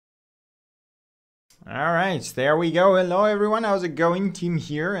All right, there we go. Hello everyone, how's it going? Team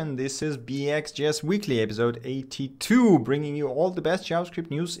here, and this is BxJS Weekly, episode 82, bringing you all the best JavaScript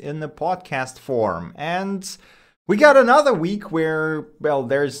news in the podcast form. And we got another week where, well,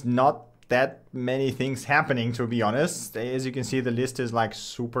 there's not that many things happening, to be honest. As you can see, the list is like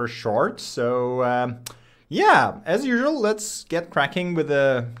super short. So yeah, as usual, let's get cracking with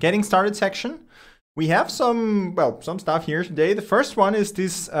the getting started section. We have some stuff here today. The first one is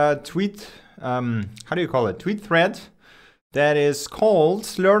this tweet thread that is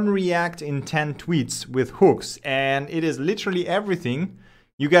called Learn React in 10 Tweets with Hooks. And it is literally everything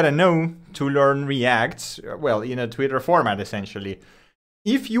you gotta know to learn React, well, in a Twitter format, essentially.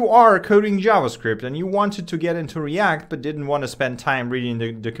 If you are coding JavaScript and you wanted to get into React but didn't want to spend time reading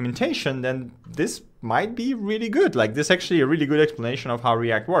the documentation, then this might be really good. Like, this is actually a really good explanation of how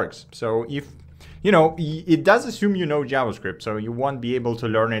React works. So if you know, it does assume you know JavaScript, so you won't be able to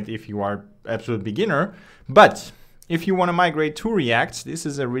learn it if you are absolute beginner. But if you want to migrate to React, this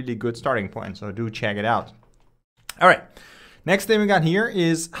is a really good starting point, so do check it out. All right, next thing we got here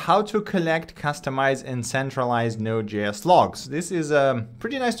is how to collect, customize, and centralize Node.js logs. This is a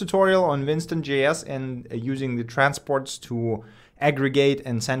pretty nice tutorial on Winston.js and using the transports to aggregate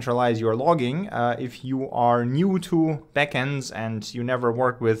and centralize your logging. If you are new to backends and you never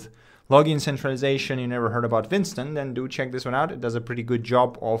worked with login centralization, you never heard about Winston, then do check this one out. It does a pretty good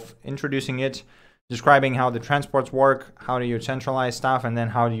job of introducing it, describing how the transports work, how do you centralize stuff, and then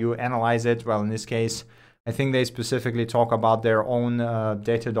how do you analyze it. Well, in this case, I think they specifically talk about their own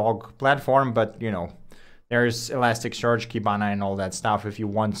Datadog platform, but you know, there's Elasticsearch, Kibana, and all that stuff if you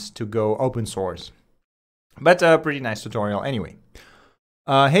want to go open source. But a pretty nice tutorial anyway.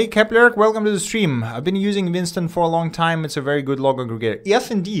 Hey Kepler, welcome to the stream. I've been using Winston for a long time. It's a very good log aggregator. Yes,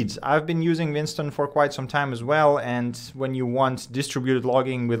 indeed. I've been using Winston for quite some time as well. And when you want distributed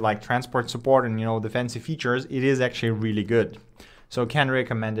logging with like transport support and, you know, the fancy features, it is actually really good. So can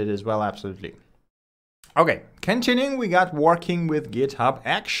recommend it as well, absolutely. Okay, continuing, we got working with GitHub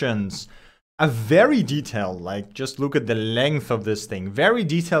Actions. A very detailed, like just look at the length of this thing. Very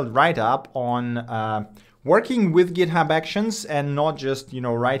detailed write-up on working with GitHub Actions and not just, you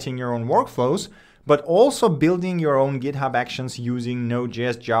know, writing your own workflows, but also building your own GitHub Actions using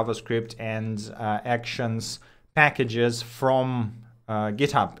Node.js, JavaScript, and Actions packages from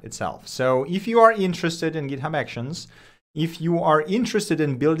GitHub itself. So if you are interested in GitHub Actions, if you are interested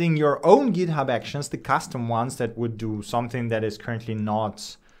in building your own GitHub Actions, the custom ones that would do something that is currently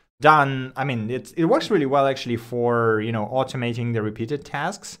not done, I mean, it works really well actually for, you know, automating the repeated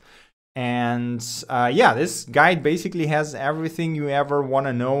tasks. And yeah, this guide basically has everything you ever want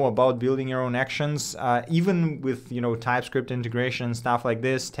to know about building your own actions, even with, you know, TypeScript integration, stuff like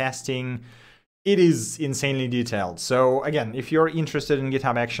this, testing. It is insanely detailed. So again, if you're interested in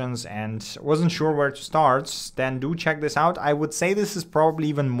GitHub Actions and wasn't sure where to start, then do check this out. I would say this is probably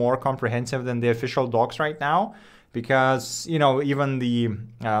even more comprehensive than the official docs right now, because, you know, even the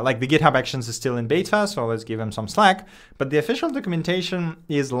like the GitHub Actions is still in beta, so let's give them some slack. But the official documentation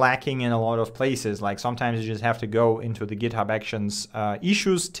is lacking in a lot of places. Like sometimes you just have to go into the GitHub Actions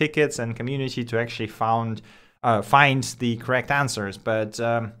issues, tickets, and community to actually find the correct answers. But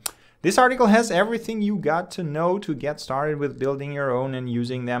this article has everything you got to know to get started with building your own and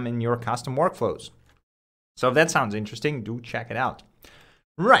using them in your custom workflows. So if that sounds interesting, do check it out.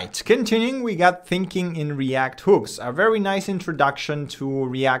 Right, continuing, we got thinking in React hooks. A very nice introduction to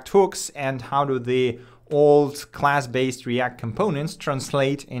React hooks and how do the old class-based React components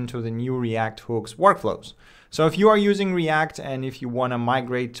translate into the new React hooks workflows. So if you are using React and if you want to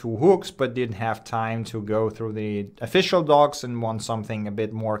migrate to hooks but didn't have time to go through the official docs and want something a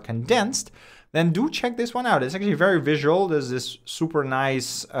bit more condensed, then do check this one out. It's actually very visual. There's this super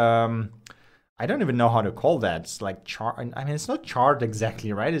nice I don't even know how to call that. It's like chart. I mean, it's not chart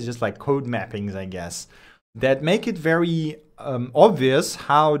exactly, right? It's just like code mappings, I guess, that make it very obvious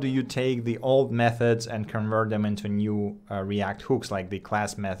how do you take the old methods and convert them into new React hooks, like the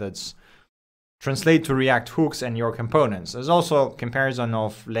class methods translate to React hooks and your components. There's also comparison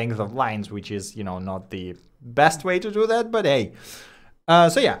of length of lines, which is, you know, not the best way to do that, but hey.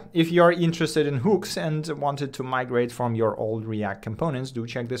 So yeah, if you're interested in hooks and wanted to migrate from your old React components, do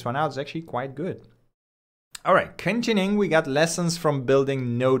check this one out. It's actually quite good. All right, continuing, we got lessons from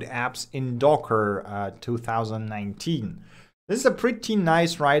building Node apps in Docker 2019. This is a pretty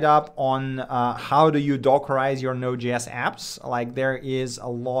nice write-up on how do you Dockerize your Node.js apps. Like, there is a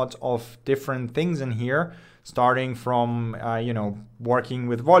lot of different things in here. starting from working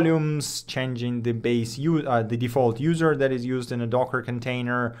with volumes, changing the default user that is used in a Docker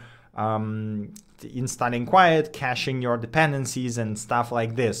container, installing quiet, caching your dependencies and stuff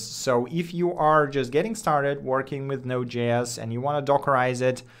like this. So if you are just getting started working with Node.js and you want to Dockerize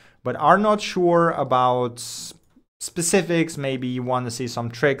it, but are not sure about specifics, maybe you want to see some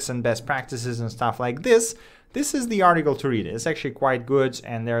tricks and best practices and stuff like this, this is the article to read. It's actually quite good,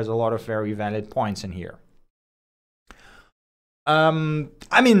 and there's a lot of very valid points in here.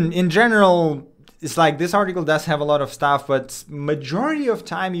 I mean, in general, it's like this article does have a lot of stuff, but majority of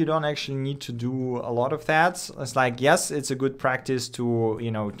time you don't actually need to do a lot of that. It's like, yes, it's a good practice to,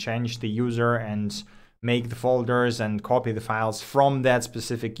 you know, change the user and make the folders and copy the files from that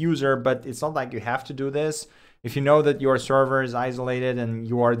specific user, but it's not like you have to do this. If you know that your server is isolated and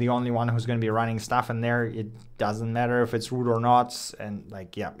you are the only one who's going to be running stuff in there, it doesn't matter if it's root or not. And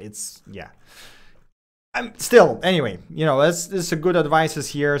like, yeah, it's, yeah. Still, anyway, you know, this a good advices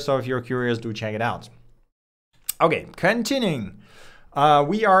here. So if you're curious, do check it out. Okay, continuing.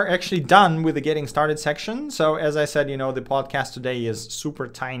 We are actually done with the getting started section. So as I said, you know, the podcast today is super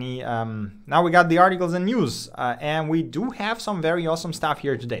tiny. Now we got the articles and news, and we do have some very awesome stuff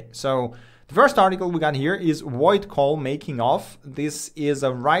here today. So the first article we got here is Voidcall making off. This is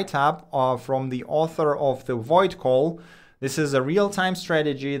a write-up from the author of the Voidcall. This is a real-time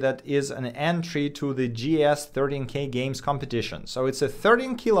strategy that is an entry to the GS 13K games competition. So it's a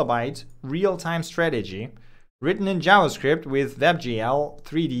 13 kilobyte real-time strategy written in JavaScript with WebGL,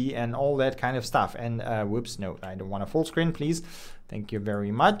 3D, and all that kind of stuff. And whoops, no, I don't want a full screen, please. Thank you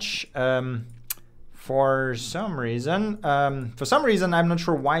very much. For some reason, I'm not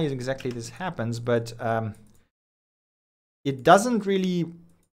sure why exactly this happens, but it doesn't really,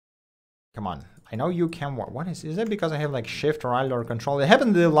 come on. I know you can, what is it because I have like Shift or Alt or Control? It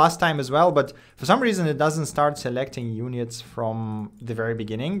happened the last time as well, but for some reason it doesn't start selecting units from the very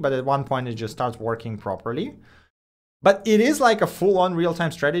beginning, but at one point it just starts working properly. But it is like a full-on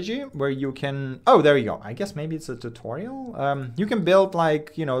real-time strategy where you can, oh, there you go. I guess maybe it's a tutorial. You can build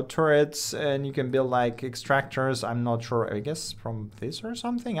like, you know, turrets, and you can build like extractors. I'm not sure, I guess from this or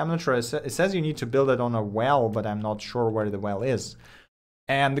something. I'm not sure. It says you need to build it on a well, but I'm not sure where the well is.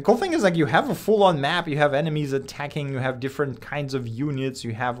 And the cool thing is like you have a full-on map, you have enemies attacking, you have different kinds of units,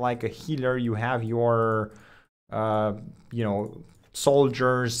 you have like a healer, you have your, you know,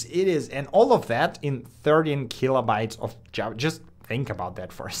 soldiers. It is, and all of that in 13 kilobytes of Java. Just think about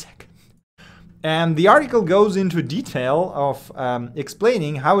that for a second. And the article goes into detail of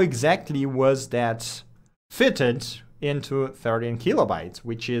explaining how exactly was that fitted into 13 kilobytes,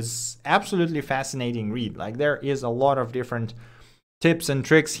 which is absolutely fascinating read. Like there is a lot of different tips and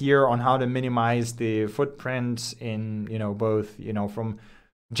tricks here on how to minimize the footprint in, you know, both, you know, from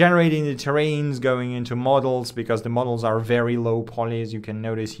generating the terrains, going into models, because the models are very low poly, as you can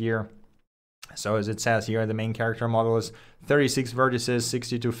notice here. So as it says here, the main character model is 36 vertices,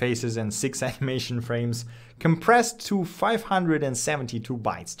 62 faces, and 6 animation frames, compressed to 572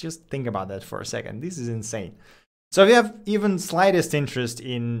 bytes. Just think about that for a second. This is insane. So if you have even slightest interest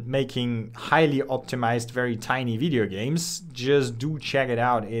in making highly optimized, very tiny video games, just do check it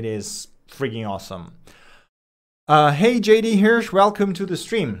out. It is freaking awesome. Hey, JD Hirsch, welcome to the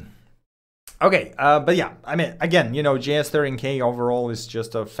stream. Okay, but yeah, I mean, again, you know, JS 13K overall is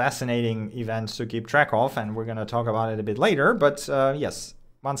just a fascinating event to keep track of, and we're going to talk about it a bit later. But yes,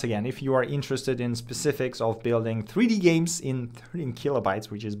 once again, if you are interested in specifics of building 3D games in 13 kilobytes,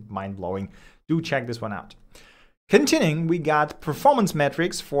 which is mind-blowing, do check this one out. Continuing, we got performance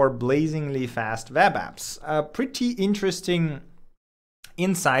metrics for blazingly fast web apps. A pretty interesting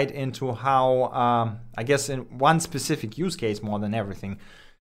insight into how, I guess in one specific use case more than everything,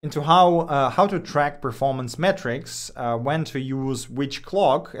 into how to track performance metrics, when to use which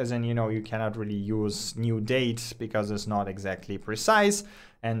clock, as in, you know, you cannot really use new date because it's not exactly precise,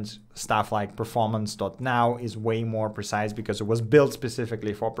 and stuff like performance.now is way more precise because it was built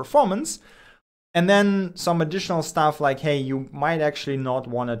specifically for performance. And then some additional stuff like, hey, you might actually not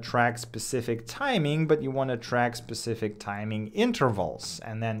want to track specific timing, but you want to track specific timing intervals,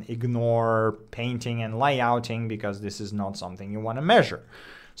 and then ignore painting and layouting because this is not something you want to measure.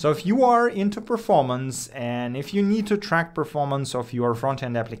 So if you are into performance and if you need to track performance of your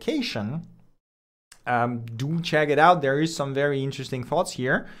front-end application, do check it out. There is some very interesting thoughts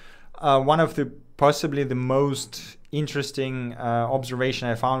here. One of the possibly the most interesting observation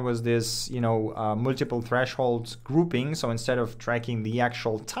I found was this, you know, multiple threshold grouping. So instead of tracking the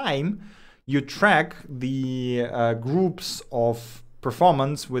actual time, you track the groups of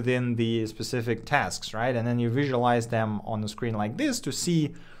performance within the specific tasks, right? And then you visualize them on the screen like this to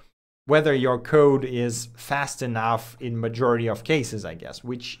see whether your code is fast enough in majority of cases, I guess,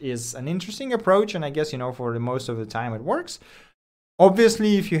 which is an interesting approach. And I guess, you know, for the most of the time it works.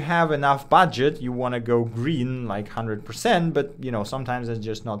 Obviously, if you have enough budget, you want to go green like 100%, but you know, sometimes it's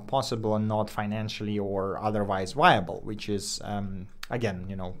just not possible and not financially or otherwise viable, which is, again,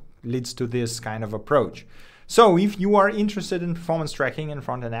 you know, leads to this kind of approach. So if you are interested in performance tracking and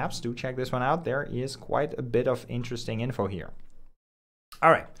front-end apps, do check this one out. There is quite a bit of interesting info here. All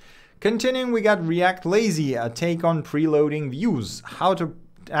right, continuing, we got React Lazy, a take on preloading views, how to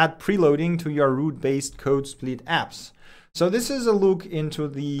add preloading to your root-based code split apps. So this is a look into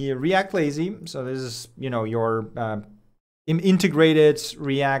the React Lazy. So this is, you know, your integrated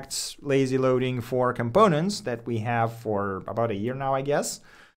React lazy loading for components that we have for about a year now, I guess.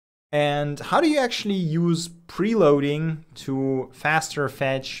 And how do you actually use preloading to faster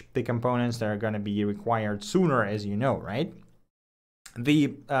fetch the components that are going to be required sooner, as you know, right?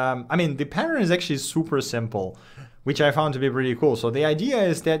 I mean, the pattern is actually super simple, which I found to be pretty cool. So the idea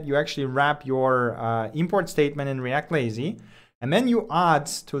is that you actually wrap your import statement in React Lazy, and then you add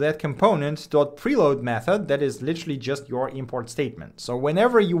to that component .preload method that is literally just your import statement. So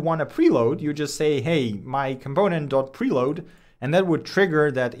whenever you want to preload, you just say, hey, my component .preload, and that would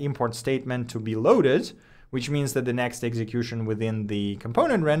trigger that import statement to be loaded, which means that the next execution within the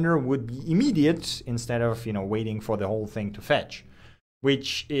component render would be immediate instead of, you know, waiting for the whole thing to fetch,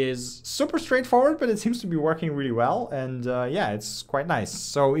 which is super straightforward, but it seems to be working really well. And yeah, it's quite nice.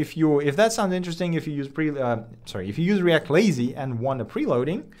 So if that sounds interesting, if you use if you use React Lazy and want a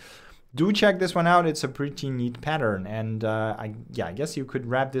preloading, do check this one out. It's a pretty neat pattern. And I guess you could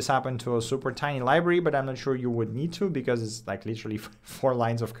wrap this up into a super tiny library, but I'm not sure you would need to because it's like literally 4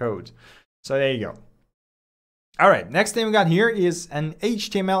 lines of code. So there you go. All right, next thing we got here is an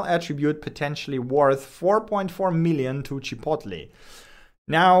HTML attribute potentially worth 4.4 million to Chipotle.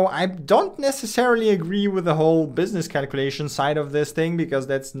 Now, I don't necessarily agree with the whole business calculation side of this thing because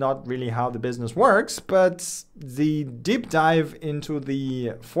that's not really how the business works, but the deep dive into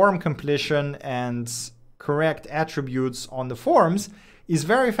the form completion and correct attributes on the forms is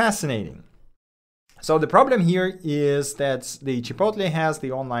very fascinating. So the problem here is that the Chipotle has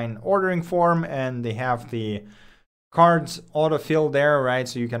the online ordering form and they have the card autofill there, right?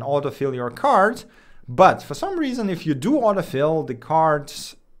 So you can autofill your card. But for some reason, if you do autofill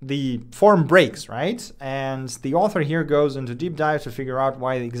the form breaks, right? And the author here goes into deep dive to figure out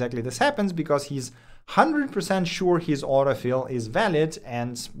why exactly this happens, because he's 100% sure his autofill is valid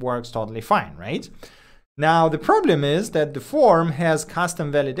and works totally fine, right? Now, the problem is that the form has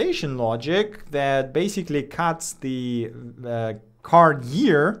custom validation logic that basically cuts the card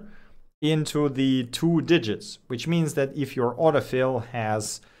year into the 2 digits, which means that if your autofill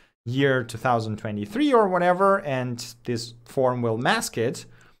has year 2023 or whatever, and this form will mask it,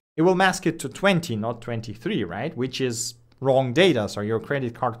 it will mask it to 20, not 23, right? Which is wrong data, so your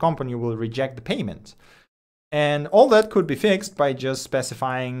credit card company will reject the payment. And all that could be fixed by just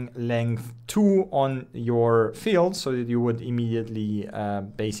specifying length 2 on your field so that you would immediately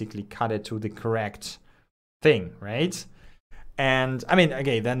basically cut it to the correct thing, right? And I mean,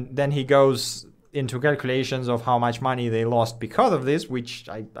 okay, then he goes into calculations of how much money they lost because of this, which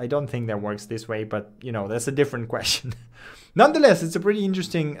I don't think that works this way, but you know, that's a different question. Nonetheless, it's a pretty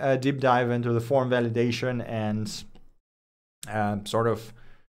interesting deep dive into the form validation and sort of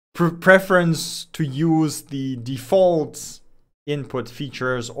preference to use the default input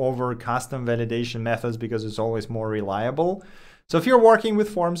features over custom validation methods because it's always more reliable. So if you're working with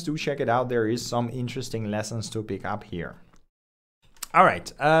forms, do check it out. There is some interesting lessons to pick up here. All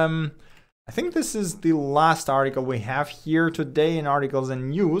right. I think this is the last article we have here today in Articles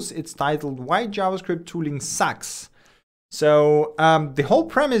and News. It's titled Why JavaScript Tooling Sucks. So the whole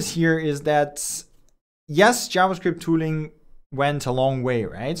premise here is that, yes, JavaScript tooling went a long way,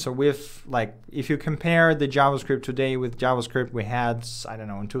 right? So with, like, if you compare the JavaScript today with JavaScript we had, I don't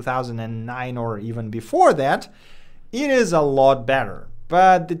know, in 2009 or even before that, it is a lot better.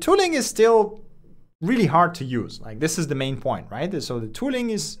 But the tooling is still really hard to use. Like, this is the main point, right? So the tooling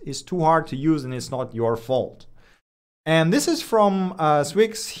is too hard to use and it's not your fault. And this is from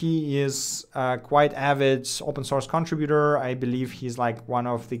Swix. He is quite avid open source contributor. I believe he's like one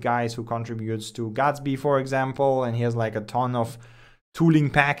of the guys who contributes to Gatsby, for example, and he has like a ton of tooling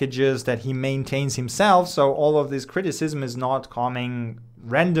packages that he maintains himself. So all of this criticism is not coming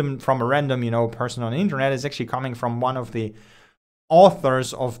from a random, you know, person on the internet. It's actually coming from one of the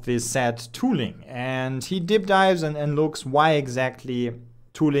authors of this set tooling. And he deep dives and looks why exactly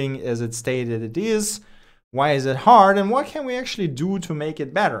tooling is it stated it is. Why is it hard, and what can we actually do to make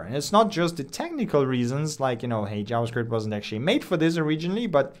it better? And it's not just the technical reasons, like, you know, hey, JavaScript wasn't actually made for this originally,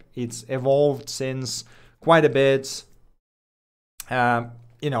 but it's evolved since quite a bit.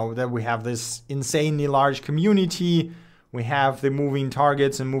 You know, that we have this insanely large community We have the moving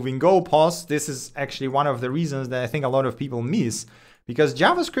targets and moving goalposts. This is actually one of the reasons that I think a lot of people miss, because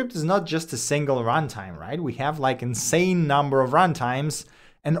JavaScript is not just a single runtime, right? We have like insane number of runtimes,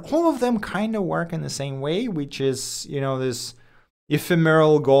 and all of them kind of work in the same way, which is, you know, this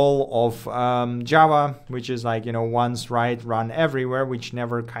ephemeral goal of Java, which is like, you know, once write, run everywhere, which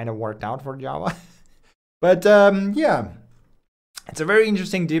never kind of worked out for Java. But yeah, it's a very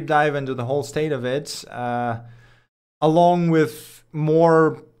interesting deep dive into the whole state of it, along with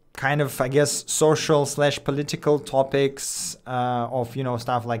more kind of, I guess, social / political topics of, you know,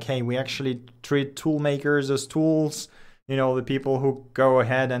 stuff like, hey, we actually treat tool makers as tools. You know, the people who go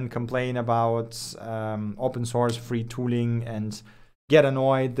ahead and complain about open source free tooling and get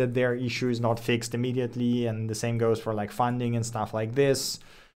annoyed that their issue is not fixed immediately. And the same goes for like funding and stuff like this.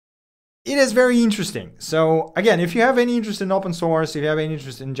 It is very interesting. So again, if you have any interest in open source, if you have any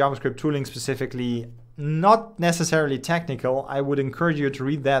interest in JavaScript tooling specifically, not necessarily technical, I would encourage you to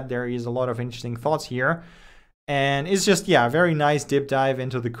read that. There is a lot of interesting thoughts here. And it's just, yeah, a very nice deep dive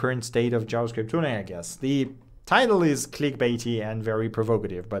into the current state of JavaScript tooling, I guess. The title is clickbaity and very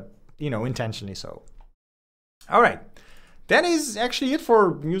provocative, but, you know, intentionally so. All right. That is actually it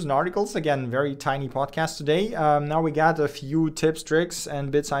for news and articles. Again, very tiny podcast today. Now we got a few tips, tricks,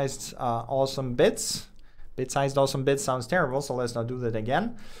 and bit-sized awesome bits. Bit-sized awesome bits sounds terrible, so let's not do that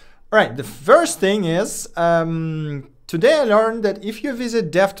again. All right, the first thing is, today I learned that if you visit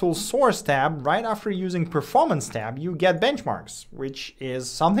DevTools source tab, right after using performance tab, you get benchmarks, which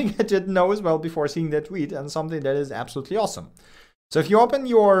is something I didn't know as well before seeing that tweet, and something that is absolutely awesome. So if you open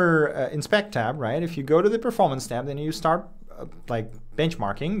your inspect tab, right, if you go to the performance tab, then you start like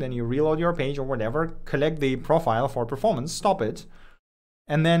benchmarking, then you reload your page or whatever, collect the profile for performance, stop it,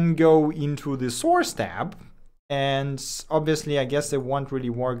 and then go into the source tab. And obviously, I guess it won't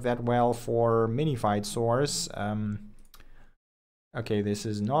really work that well for minified source. Okay, this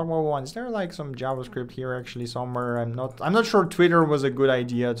is not what we want. Is there like some JavaScript here actually somewhere? I'm not sure Twitter was a good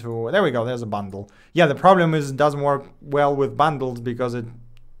idea to. There we go, there's a bundle. Yeah, the problem is it doesn't work well with bundles because it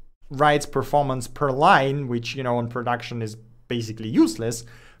writes performance per line, which, you know, in production is basically useless.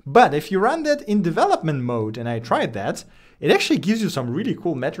 But if you run that in development mode, and I tried that, it actually gives you some really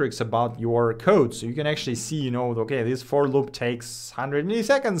cool metrics about your code. So you can actually see, you know, okay, this for loop takes 100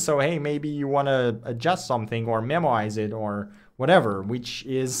 milliseconds. So, hey, maybe you want to adjust something or memoize it or whatever, which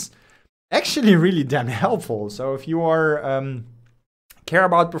is actually really damn helpful. So if you are care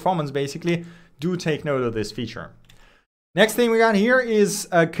about performance, basically, do take note of this feature. Next thing we got here is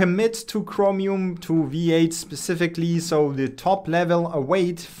a commit to Chromium to V8 specifically. So the top level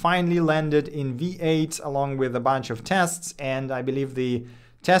await finally landed in V8 along with a bunch of tests. And I believe the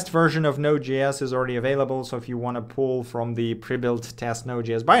test version of Node.js is already available. So if you want to pull from the pre-built test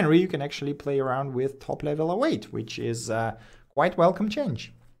Node.js binary, you can actually play around with top level await, which is quite welcome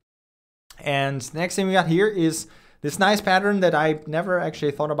change. And next thing we got here is this nice pattern that I never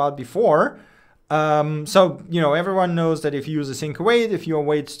actually thought about before. So, you know, everyone knows that if you use a sync await, if you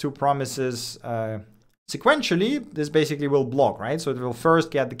await two promises sequentially, this basically will block, right? So it will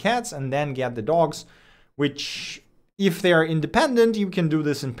first get the cats and then get the dogs, which if they are independent, you can do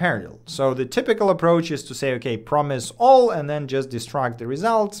this in parallel. So the typical approach is to say, okay, promise all, and then just destruct the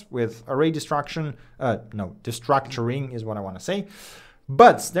result with array destruction. No, destructuring is what I want to say.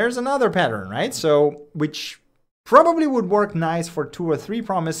 But there's another pattern, right? So which probably would work nice for 2 or 3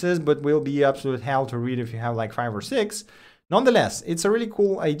 promises, but will be absolute hell to read if you have like 5 or 6. Nonetheless, it's a really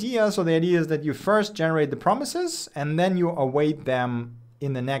cool idea. So the idea is that you first generate the promises and then you await them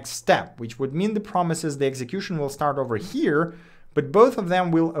in the next step, which would mean the promises, the execution will start over here, but both of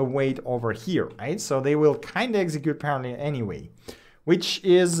them will await over here, right? So they will kind of execute parallel anyway, which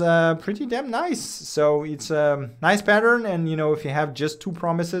is pretty damn nice. So it's a nice pattern. And, you know, if you have just 2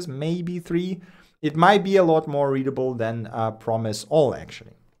 promises, maybe 3, it might be a lot more readable than Promise.all,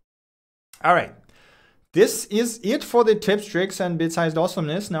 actually. All right. This is it for the tips, tricks, and bit-sized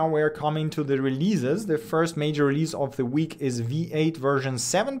awesomeness. Now we're coming to the releases. The first major release of the week is V8 version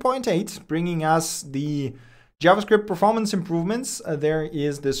 7.8, bringing us the JavaScript performance improvements. There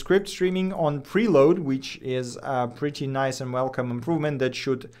is the script streaming on preload, which is a pretty nice and welcome improvement that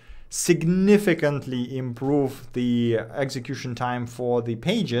should significantly improve the execution time for the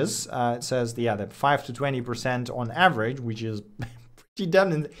pages. It says, yeah, that 5 to 20% on average, which is pretty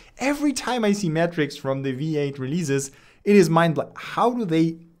damn. And every time I see metrics from the V8 releases, it is mind-blowing. How do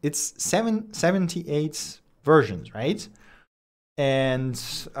they? It's 78 versions, right? And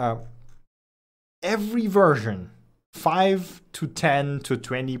every version, 5 to 10 to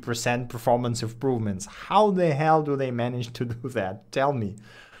 20% performance improvements. How the hell do they manage to do that? Tell me.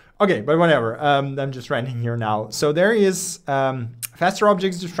 Okay, but whatever. I'm just ranting here now. So there is faster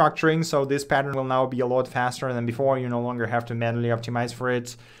objects destructuring. So this pattern will now be a lot faster than before. You no longer have to manually optimize for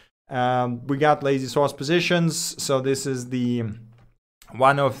it. We got lazy source positions. So this is the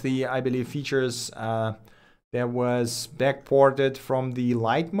one of the, I believe, features that was backported from the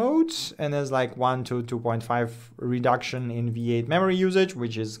light mode, and there's like 1 to 2.5 reduction in V8 memory usage,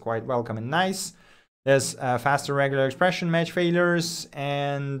 which is quite welcome and nice. There's faster regular expression match failures,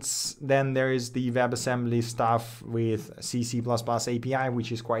 and then there is the WebAssembly stuff with C++ API,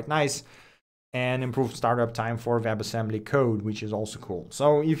 which is quite nice, and improved startup time for WebAssembly code, which is also cool.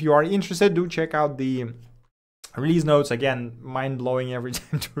 So if you are interested, do check out the release notes. Again, mind-blowing every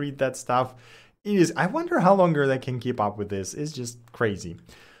time to read that stuff. It is. I wonder how longer they can keep up with this. It's just crazy.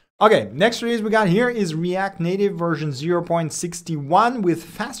 Okay, next release we got here is React Native version 0.61 with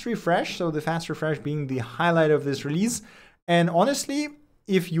fast refresh. So the fast refresh being the highlight of this release. And honestly,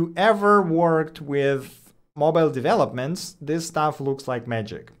 if you ever worked with mobile developments, this stuff looks like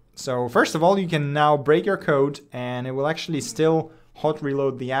magic. So first of all, you can now break your code and it will actually still hot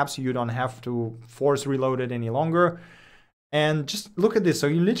reload the app, so you don't have to force reload it any longer. And just look at this. So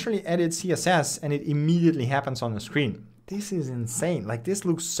you literally edit CSS and it immediately happens on the screen. This is insane. Like, this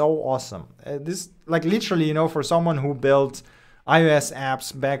looks so awesome. This, like, literally, you know, for someone who built iOS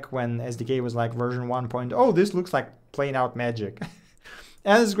apps back when SDK was like version 1.0, this looks like plain out magic.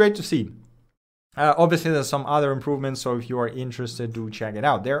 And it's great to see. Obviously, there's some other improvements, so if you are interested, do check it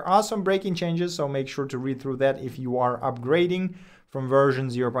out. There are some breaking changes, so make sure to read through that if you are upgrading from version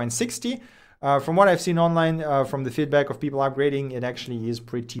 0.60. From what I've seen online, from the feedback of people upgrading, it actually is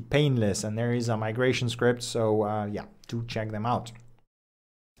pretty painless, and there is a migration script, so yeah, do check them out.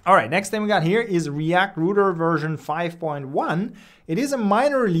 All right, next thing we got here is React Router version 5.1. It is a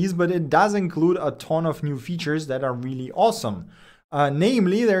minor release, but it does include a ton of new features that are really awesome.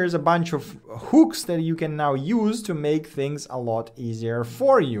 Namely, there's a bunch of hooks that you can now use to make things a lot easier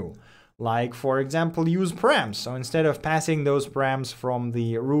for you. Like, for example, use params. So instead of passing those params from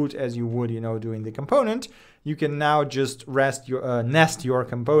the root as you would, you know, doing the component, you can now just nest your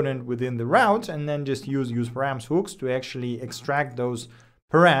component within the route and then just use params hooks to actually extract those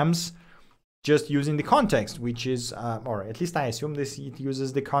params just using the context, which is, or at least I assume it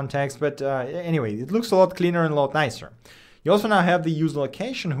uses the context. But anyway, it looks a lot cleaner and a lot nicer. You also now have the use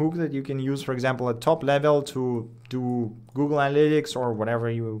location hook that you can use, for example, at top level to do Google Analytics or whatever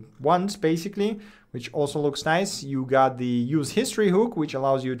you want, basically, which also looks nice. You got the use history hook, which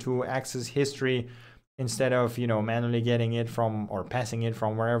allows you to access history instead of, you know, manually getting it from or passing it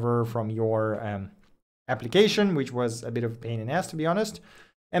from wherever from your application, which was a bit of a pain in the ass, to be honest.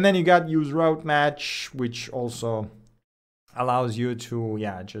 And then you got use route match, which also allows you to,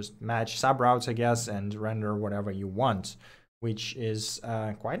 yeah, just match subroutes, I guess, and render whatever you want, which is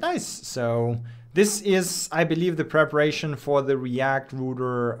quite nice. So this is, I believe, the preparation for the React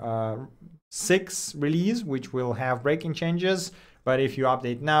Router 6 release, which will have breaking changes. But if you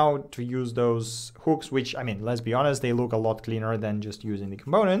update now to use those hooks, which, I mean, let's be honest, they look a lot cleaner than just using the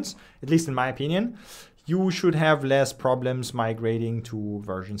components, at least in my opinion, you should have less problems migrating to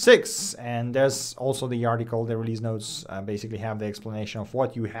version 6. And there's also the article, the release notes basically have the explanation of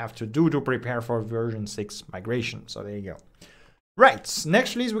what you have to do to prepare for version 6 migration. So there you go. Right,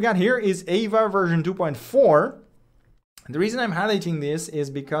 next release we got here is Ava version 2.4. The reason I'm highlighting this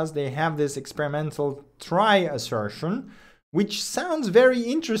is because they have this experimental try assertion, which sounds very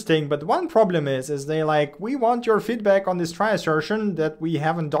interesting, but one problem is they like, we want your feedback on this try assertion that we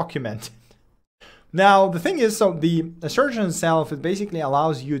haven't documented. Now, the thing is, so the assertion itself, it basically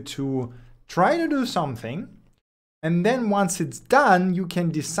allows you to try to do something, and then once it's done, you can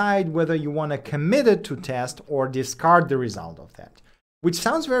decide whether you want to commit it to test or discard the result of that, which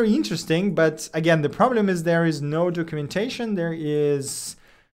sounds very interesting. But again, the problem is there is no documentation. There is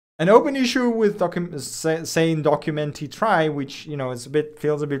an open issue with saying document try, which, you know, it's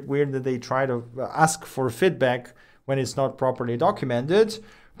feels a bit weird that they try to ask for feedback when it's not properly documented.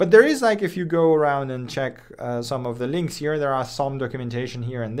 But there is, like, if you go around and check some of the links here, there are some documentation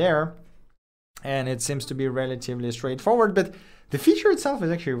here and there, and it seems to be relatively straightforward. But the feature itself is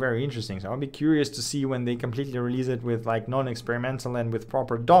actually very interesting. So I'll be curious to see when they completely release it with like non-experimental and with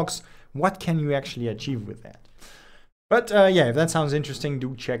proper docs, what can you actually achieve with that? But yeah, if that sounds interesting,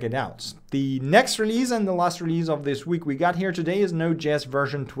 do check it out. The next release and the last release of this week we got here today is Node.js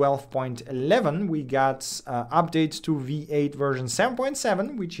version 12.11. We got updates to V8 version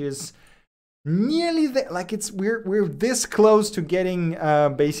 7.7, which is nearly like we're this close to getting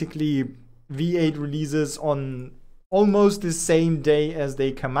basically V8 releases on almost the same day as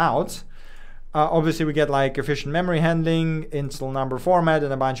they come out. Obviously, we get like efficient memory handling, install number format,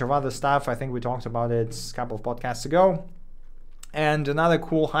 and a bunch of other stuff. I think we talked about it a couple of podcasts ago. And another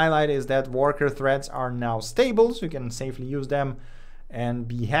cool highlight is that worker threads are now stable, so you can safely use them and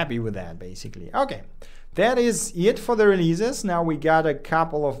be happy with that, basically. Okay, that is it for the releases. Now we got a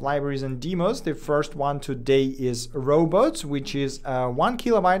couple of libraries and demos. The first one today is Robots, which is a 1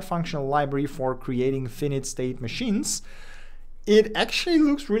 kilobyte functional library for creating finite state machines. It actually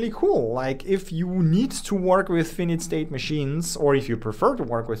looks really cool. Like, if you need to work with finite state machines, or if you prefer to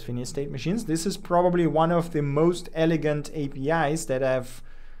work with finite state machines, this is probably one of the most elegant APIs that I've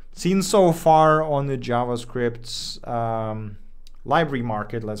seen so far on the JavaScript library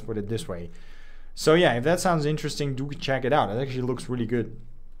market, let's put it this way. So yeah, if that sounds interesting, do check it out. It actually looks really good.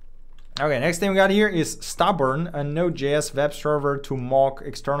 Okay, next thing we got here is Stubborn, a Node.js web server to mock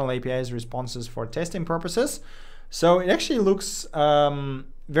external APIs responses for testing purposes. So it actually looks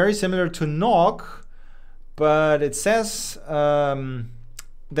very similar to Knock, but it says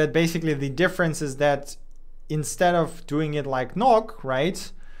that basically the difference is that instead of doing it like Knock,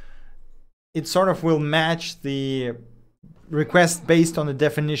 right, it sort of will match the request based on the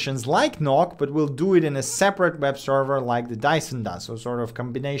definitions like Knock, but we'll do it in a separate web server like the Dyson does. So sort of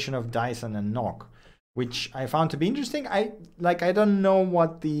combination of Dyson and Knock, which I found to be interesting. I don't know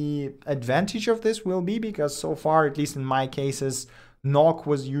what the advantage of this will be, because so far, at least in my cases, Knock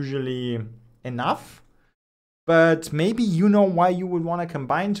was usually enough. But maybe you know why you would want to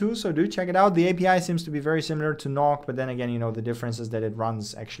combine two, so do check it out. The API seems to be very similar to Knock, but then again, you know, the difference is that it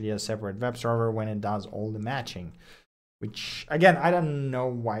runs actually a separate web server when it does all the matching, which, again, I don't know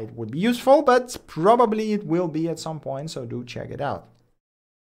why it would be useful, but probably it will be at some point, so do check it out.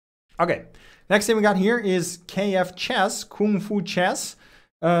 Okay. Next thing we got here is KF Chess, Kung Fu Chess,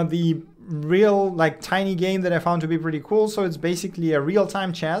 the real like tiny game that I found to be pretty cool. So it's basically a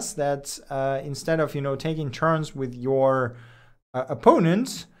real-time chess that instead of, you know, taking turns with your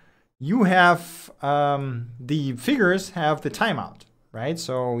opponent, you have the figures have the timeout, right?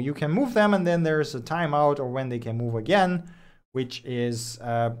 So you can move them and then there's a timeout or when they can move again, which is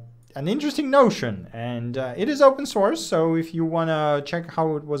an interesting notion, and it is open source, so if you want to check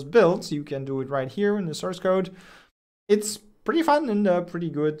how it was built, you can do it right here in the source code. It's pretty fun and a pretty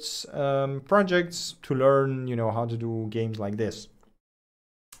good project to learn, you know, how to do games like this.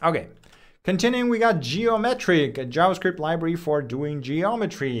 Okay, continuing, we got Geometric, a JavaScript library for doing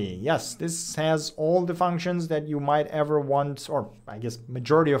geometry. Yes, this has all the functions that you might ever want, or I guess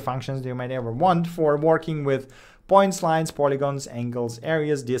majority of functions that you might ever want for working with points, lines, polygons, angles,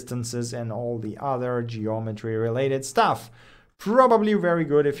 areas, distances, and all the other geometry related stuff. Probably very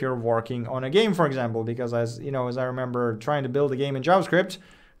good if you're working on a game, for example, because as you know, as I remember trying to build a game in JavaScript,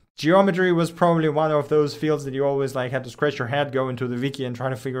 geometry was probably one of those fields that you always like had to scratch your head, go into the wiki and try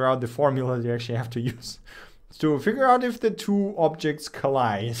to figure out the formula that you actually have to use to figure out if the two objects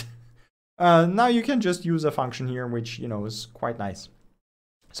collide. Now you can just use a function here, which, you know, is quite nice.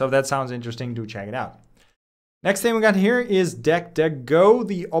 So if that sounds interesting, do check it out. Next thing we got here is DeckDeckGo,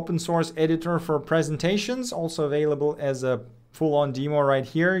 the open source editor for presentations, also available as a full-on demo right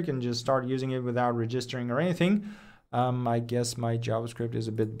here. You can just start using it without registering or anything. I guess my JavaScript is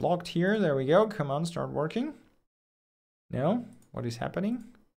a bit blocked here. There we go. Come on, start working. No? What is happening?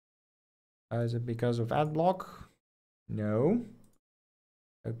 Is it because of ad block? No.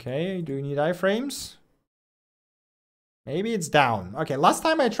 Okay, do you need iframes? Maybe it's down. Okay, last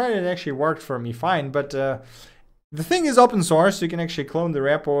time I tried it actually worked for me fine, but the thing is open source, so you can actually clone the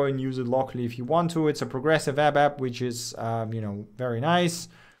repo and use it locally if you want to. It's a progressive web app, which is, you know, very nice.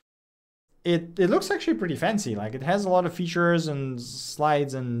 It looks actually pretty fancy. Like, it has a lot of features and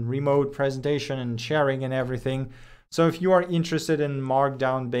slides and remote presentation and sharing and everything. So if you are interested in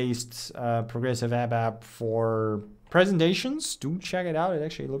Markdown-based progressive web app for presentations, do check it out. It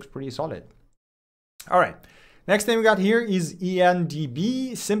actually looks pretty solid. All right. Next thing we got here is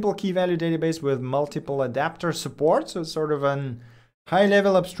ENDB, simple key value database with multiple adapter support. So it's sort of an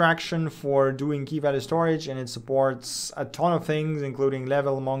high-level abstraction for doing key value storage, and it supports a ton of things, including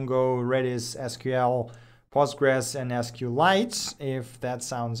Level, Mongo, Redis, SQL, Postgres, and SQLite. If that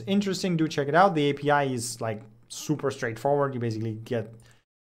sounds interesting, do check it out. The API is like super straightforward. You basically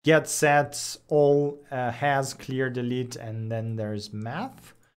get set, all, has, clear, delete, and then there's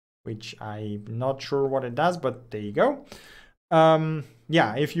math, which I'm not sure what it does, but there you go.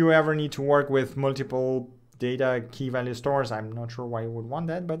 Yeah, if you ever need to work with multiple data key value stores, I'm not sure why you would want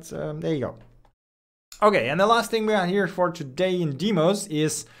that, but there you go. Okay, and the last thing we got here for today in demos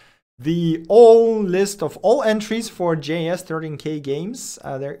is the all list of all entries for JS 13K games.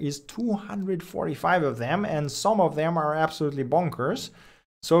 There is 245 of them, and some of them are absolutely bonkers.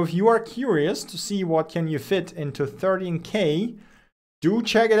 So if you are curious to see what can you fit into 13K, do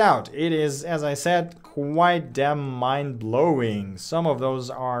check it out. It is, as I said, quite damn mind-blowing. Some of those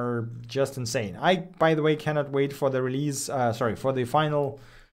are just insane. I, by the way, cannot wait for the release, for the final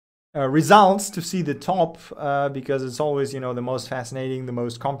results to see the top, because it's always, the most fascinating, the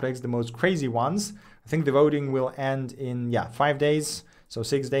most complex, the most crazy ones. I think the voting will end in, 5 days, so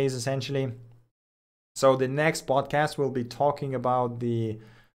 6 days essentially. So the next podcast will be talking about the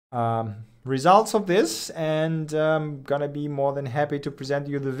results of this, and I'm gonna be more than happy to present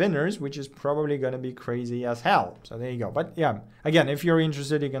you the winners, which is probably gonna be crazy as hell. So there you go. But yeah, again, if you're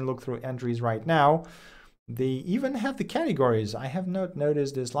interested, you can look through entries right now. They even have the categories. I have not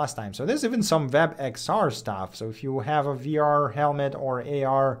noticed this last time. So there's even some WebXR stuff. So if you have a VR helmet or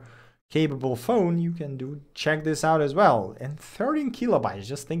AR capable phone, you can check this out as well. And 13 kilobytes,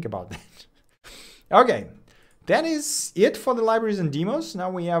 just think about that. Okay. That is it for the libraries and demos.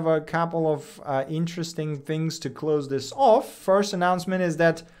 Now we have a couple of interesting things to close this off. First announcement is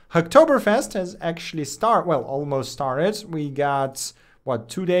that Hacktoberfest has actually almost started. We got,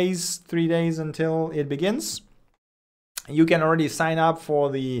 2 days, 3 days until it begins. You can already sign up for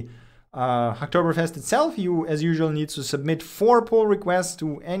the Hacktoberfest itself. You, as usual, need to submit 4 pull requests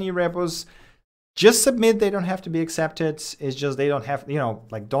to any repos. Just submit, they don't have to be accepted. It's just they don't have,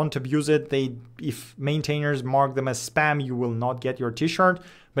 don't abuse it. If maintainers mark them as spam, you will not get your t-shirt.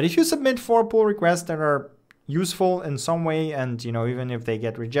 But if you submit 4 pull requests that are useful in some way, and even if they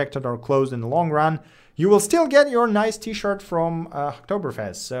get rejected or closed in the long run, you will still get your nice t-shirt from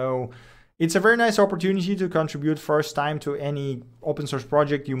Hacktoberfest. So it's a very nice opportunity to contribute first time to any open source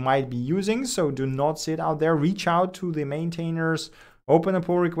project you might be using. So do not sit out there, reach out to the maintainers, open a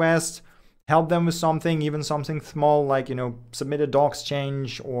pull request, help them with something, even something small like, submit a docs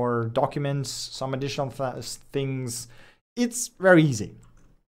change or documents, some additional things. It's very easy.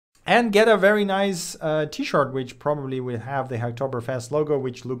 And get a very nice t-shirt, which probably will have the Hacktoberfest logo,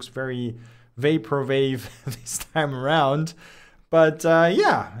 which looks very vaporwave this time around. But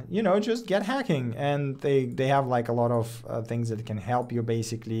just get hacking. And they have like a lot of things that can help you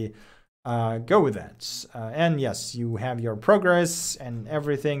basically go with that. And yes, you have your progress and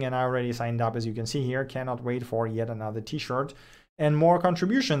everything, and I already signed up, as you can see here. Cannot wait for yet another t-shirt and more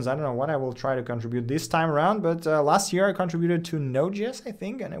contributions. I don't know what I will try to contribute this time around, but last year I contributed to Node.js, I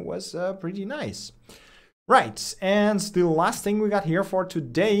think, and it was pretty nice. Right, and the last thing we got here for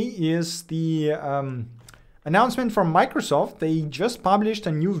today is the announcement from Microsoft. They just published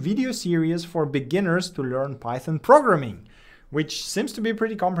a new video series for beginners to learn Python programming, which seems to be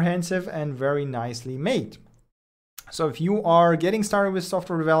pretty comprehensive and very nicely made. So if you are getting started with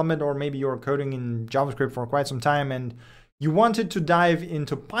software development, or maybe you're coding in JavaScript for quite some time and you wanted to dive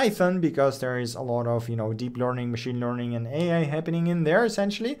into Python because there is a lot of, deep learning, machine learning, and AI happening in there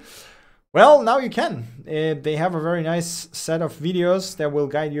essentially, well, now you can. They have a very nice set of videos that will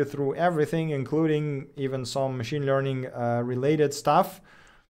guide you through everything, including even some machine learning related stuff.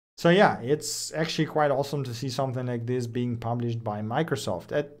 So yeah, it's actually quite awesome to see something like this being published by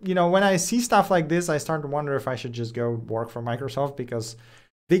Microsoft. When I see stuff like this, I start to wonder if I should just go work for Microsoft, because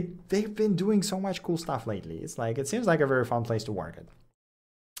they've been doing so much cool stuff lately. It seems like a very fun place to work at.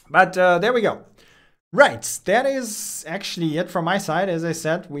 But there we go. Right, that is actually it from my side. As I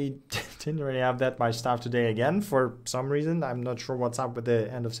said, we didn't really have that much stuff today again for some reason. I'm not sure what's up with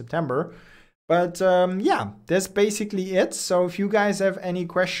the end of September. But yeah, that's basically it. So if you guys have any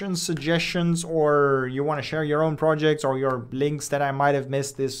questions, suggestions, or you want to share your own projects or your links that I might have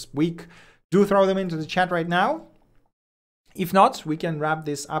missed this week, do throw them into the chat right now. If not, we can wrap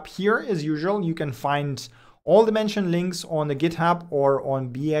this up here. As usual, you can find all the mentioned links on the GitHub or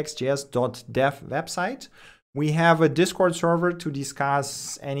on bxjs.dev website. We have a Discord server to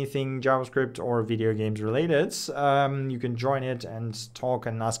discuss anything JavaScript or video games related. You can join it and talk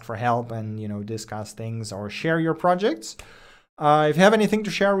and ask for help and discuss things or share your projects. If you have anything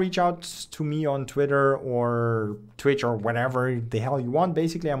to share, reach out to me on Twitter or Twitch or whatever the hell you want.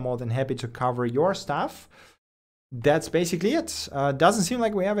 Basically, I'm more than happy to cover your stuff. That's basically it. Doesn't seem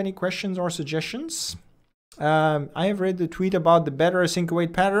like we have any questions or suggestions. I have read the tweet about the better async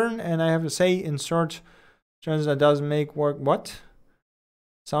await pattern, and I have to say, insert that doesn't make work. What?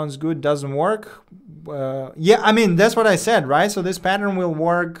 Sounds good, doesn't work. Yeah, I mean, that's what I said, right? So this pattern will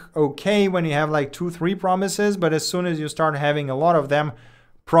work okay when you have like 2-3 promises, but as soon as you start having a lot of them,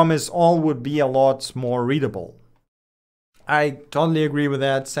 Promise.all would be a lot more readable. I totally agree with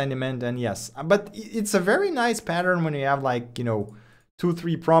that sentiment, and yes, but it's a very nice pattern when you have like,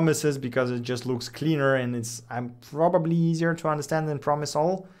 2-3 promises, because it just looks cleaner and it's probably easier to understand than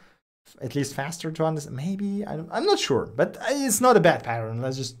Promise.all. at least faster to understand. Maybe I'm not sure, but it's not a bad pattern.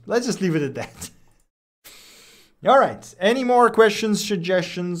 Let's just leave it at that. All right. Any more questions,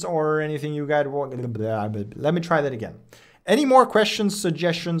 suggestions, or anything you guys want? Let me try that again. Any more questions,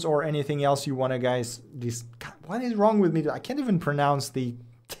 suggestions, or anything else you want to guys? What is wrong with me? I can't even pronounce the.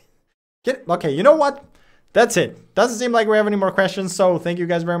 Okay, you know what? That's it. Doesn't seem like we have any more questions. So thank you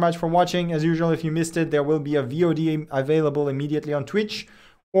guys very much for watching. As usual, if you missed it, there will be a VOD available immediately on Twitch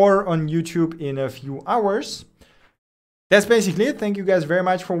or on YouTube in a few hours. That's basically it. Thank you guys very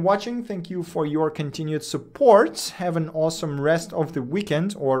much for watching. Thank you for your continued support. Have an awesome rest of the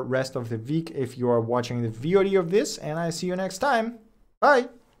weekend or rest of the week if you are watching the VOD of this. And I see you next time. Bye.